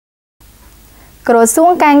ក្រសួង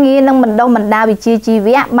ការងារនិងបណ្ដុះបណ្ដាលវិជ្ជាជី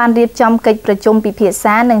វៈបានរៀបចំកិច្ចប្រជុំពិភាក្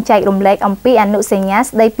សានិងចែករំលែកអំពីអនុសញ្ញា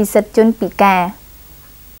ស្ដីពីសិទ្ធិជនពិការ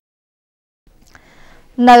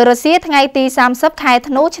នៅរុស្ស៊ីថ្ងៃទី30ខែ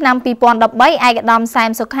ធ្នូឆ្នាំ2013ឯកឧត្តមសែម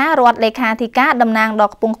សុខារដ្ឋលេខាធិការតំណាងដ៏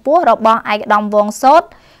ខ្ពង់ខ្ពស់របស់ឯកឧត្តមវងសោត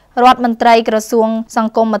រដ្ឋមន្ត្រីក្រសួងស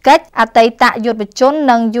ង្គមគិច្ចអតីតយុវជន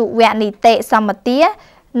និងយុវនីតិសម្បទា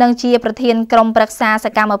និងជាប្រធានក្រុមប្រឹក្សាស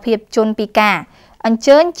កម្មភាពជនពិការអញ្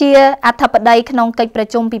ជើញជាអធិបតីក្នុងកិច្ចប្រ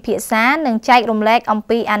ជុំពិភាក្សានិងចែករំលែកអំ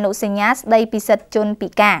ពីអនុសញ្ញាស្ដីពីសិទ្ធិជនពិ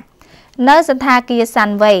ការនៅសន្តាគារសា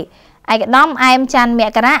ន់វេឯកឧត្តមអែមច័ន្ទម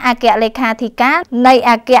ករាអគ្គលេខាធិការនៃ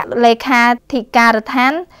អគ្គលេខាធិការដ្ឋា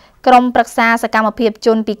នក្រុមប្រឹក្សាសកម្មភាពជ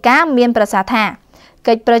នពិការមានប្រសាសន៍ថា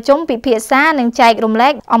កិច្ចប្រជុំពិភាក្សានិងចែករំលែ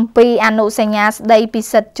កអំពីអនុសញ្ញាស្ដីពី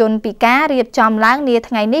សិទ្ធិជនពិការរៀបចំឡើងនា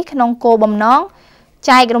ថ្ងៃនេះក្នុងគោលបំណង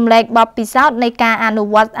ចែករំលែកបទពិសោធន៍នៃការអនុ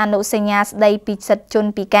វត្តអនុសញ្ញាស្ដីពីសិទ្ធិជន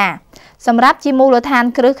ពិការសម្រាប់ជាមូលដ្ឋាន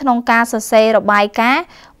គ្រឹះក្នុងការសរសេររបាយការណ៍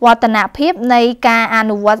វឌ្ឍនភាពនៃការអ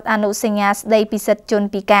នុវត្តអនុសញ្ញាស្ដីពីសិទ្ធិជន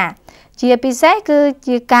ពិការជាពិសេសគឺ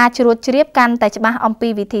ជាការជ្រួតជ្រាបកាន់តែច្បាស់អំពី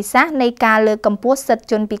វិធីសាស្ត្រនៃការលើកកម្ពស់សិទ្ធិ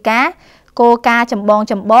ជនពិការគោលការណ៍ចម្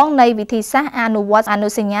បងនៃវិធីសាស្ត្រអនុវត្តអនុ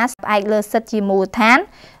សញ្ញាផ្អែកលើសិទ្ធិជាមូលដ្ឋាន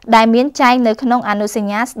ដែលមានចែងនៅក្នុងអនុសញ្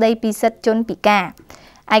ញាស្ដីពីសិទ្ធិជនពិការ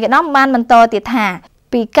ឯកឧត្តមបានបន្តទៀតថា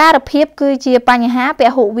ពិការភាពគឺជាបញ្ហាព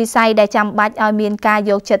ហុវិស័យដែលចាំបាច់ឲ្យមានការ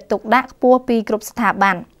យកចិត្តទុកដាក់ខ្ពស់ពីគ្រប់ស្ថា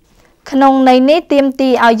ប័នក្នុងន័យនេះទាមទា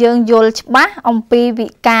រឲ្យយើងយល់ច្បាស់អំពីវិ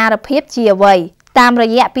ការភាពជាអ្វីតាមរ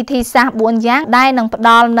យៈពិធីសាស្ត្រ4យ៉ាងដែលនឹងផ្ដ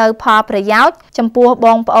ល់នៅផលប្រយោជន៍ចំពោះប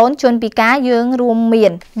ងប្អូនជនពិការយើងរួមមា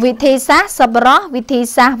នវិធីសាស្ត្រសប្បុរសវិធី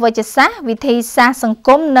សាស្ត្រវិជ្ជសាស្ត្រវិធីសាស្ត្រសង្គ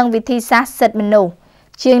មនិងវិធីសាស្ត្រសិទ្ធិមនុស្ស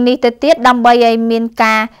ជាងនេះទៅទៀតដើម្បីឲ្យមាន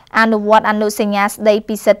ការអនុវត្តអនុសញ្ញាស្ដី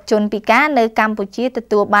ពីសិទ្ធិជនពិការនៅកម្ពុជាទ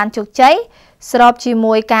ទួលបានជោគជ័យស្របជា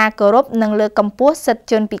មួយការគោរពនិងលើកកម្ពស់សិទ្ធិ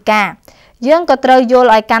ជនពិការយើងក៏ត្រូវយល់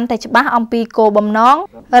ឲ្យកាន់តែច្បាស់អំពីគោលបំណង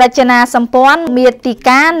រចនាសម្ព័ន្ធមាតិ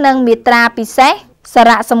កានិងមាត្រាពិសេសសា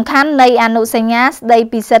រៈសំខាន់នៃអនុសញ្ញាស្ដី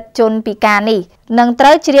ពីសិទ្ធិជនពិការនេះនឹងត្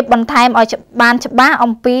រូវជ្រាបបន្ថែមឲ្យបានច្បាស់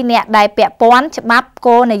អំពីអ្នកដែលពាក់ព័ន្ធច្បាប់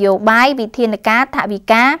គោលនយោបាយវិធានការថវិ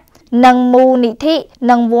កានិងមូលនិធិ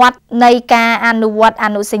និងវត្តនៃការអនុវត្តអ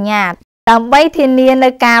នុសញ្ញាដើម្បីធានានៅ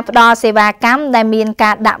ការផ្ដល់សេវាកម្មដែលមាន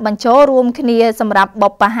ការដាក់បញ្ចូលរួមគ្នាសម្រាប់បុ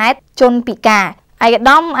ព្វហេតុជនពិការឯកឧត្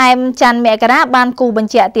តមអែមច័ន្ទមករាបានគូប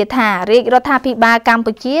ញ្ជាក់ទៀតថារាជរដ្ឋាភិបាលកម្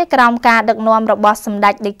ពុជាក្រោមការដឹកនាំរបស់សម្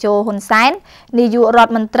ដេចតេជោហ៊ុនសែននាយករដ្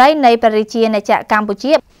ឋមន្ត្រីនៃព្រះរាជាណាចក្រកម្ពុ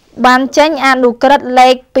ជាបានចេញអនុក្រឹត្យលេ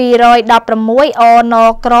ខ216 អន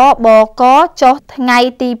ក្របកចុះថ្ងៃ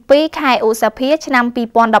ទី2ខែឧសភាឆ្នាំ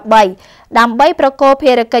2013ដើម្បីប្រគល់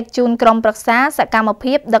ភារកិច្ចជូនក្រុមប្រឹក្សាសកម្ម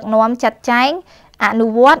ភាពដឹកនាំចាត់ចែងអនុ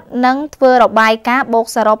វត្តនិងធ្វើរបាយការណ៍បូក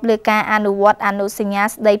សរុបលើការអនុវត្តអនុសញ្ញា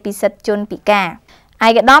ស្ដីពីសិទ្ធិជនពិការឯ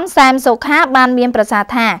កឧត្តមសែមសុខាបានមានប្រសាស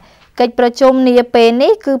ន៍ថាកិច្ចប្រជុំនាពេល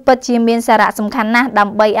នេះគឺពិតជាមានសារៈសំខាន់ណាស់ដើ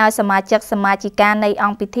ម្បីឲ្យសមាជិកសមាជិកានៃអ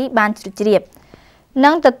ង្គពិធីបានជ្រាបជ្រាបនិ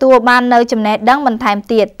ងទទួលបាននៅចំណេះដឹងបន្ថែម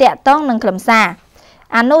ទៀតទាក់ទងនឹងខ្លឹមសារ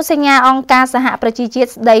អនុសញ្ញាអង្គការសហប្រជាជាតិ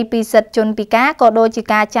ស្ដីពីសិទ្ធិជនពិការក៏ដូចជា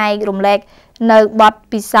ការចែករំលែកនៅបទ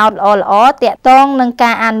ពិសោធន៍ល្អៗទាក់ទងនឹង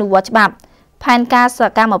ការអនុវត្តច្បាប់ផែនការស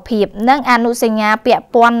កម្មភាពនិងអនុសញ្ញាពាក់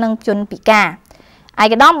ព័ន្ធនឹងជនពិការឯ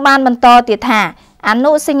កឧត្តមបានបន្តទៀតថាអ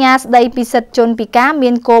នុសញ្ញាស្ដីពីសិទ្ធិជនពិការមា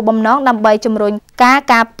នគោលបំណងដើម្បីជំរុញការ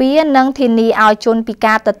ការពារនិងធានាឲ្យជនពិ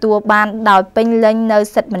ការទទួលបានដោយពេញលេញនូវ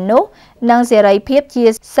សិទ្ធិមនុស្សនិងសេរីភាពជា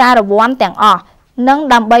សារវ័នទាំងអស់និង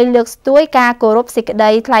ដើម្បីលើកស្ទួយការគោរពសេចក្ដី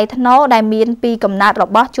ថ្លៃថ្នូរដែលមានពីកំណើតរ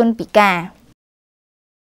បស់ជនពិការ